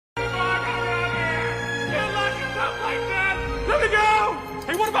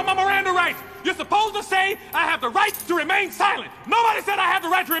about my Miranda rights? You're supposed to say I have the right to remain silent. Nobody said I have the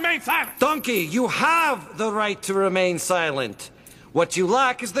right to remain silent. Donkey, you have the right to remain silent. What you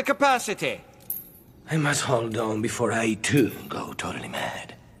lack is the capacity. I must hold on before I, too, go totally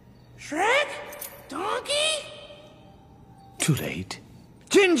mad. Shrek? Donkey? Too late.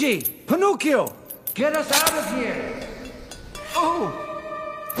 Gingy! Pinocchio! Get us out of here! Oh!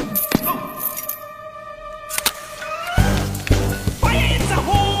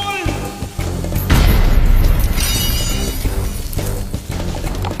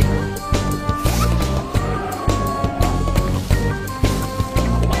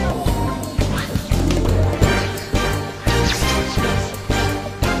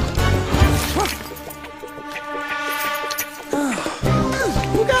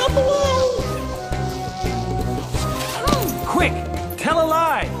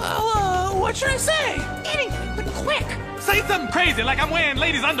 What should I say? Anything, but quick. Say something crazy like I'm wearing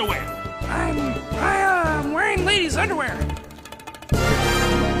ladies' underwear. I'm wearing ladies' underwear.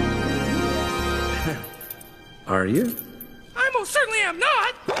 Are you? I most certainly am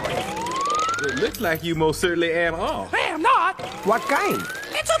not. It looks like you most certainly am all. I am not. What kind?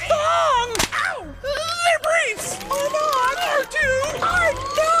 It's a thong. Ow! They're briefs. I'm on. R2. I'm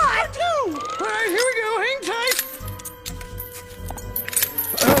not. R2. All right, here we go. Hang tight.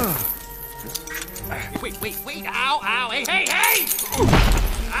 Wait. Ow. Hey.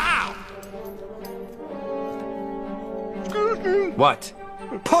 Ow. What?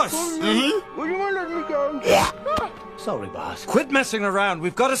 Puss! Would you want to let me go? Yeah. Sorry, boss. Quit messing around.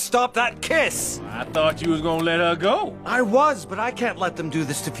 We've got to stop that kiss. I thought you was gonna let her go. I was, but I can't let them do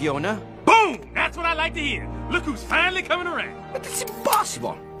this to Fiona. Boom! That's what I like to hear. Look who's finally coming around. But it's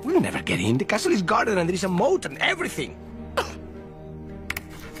impossible. We'll never get in. The castle is guarded and there is a moat and everything.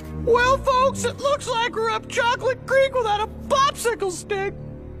 Well, folks, it looks like we're up Chocolate Creek without a popsicle stick.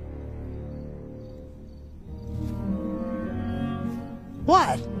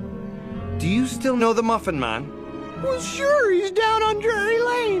 What? Do you still know the Muffin Man? Well, sure, he's down on Drury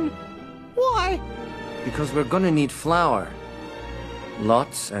Lane. Why? Because we're gonna need flour.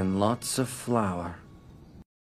 Lots and lots of flour.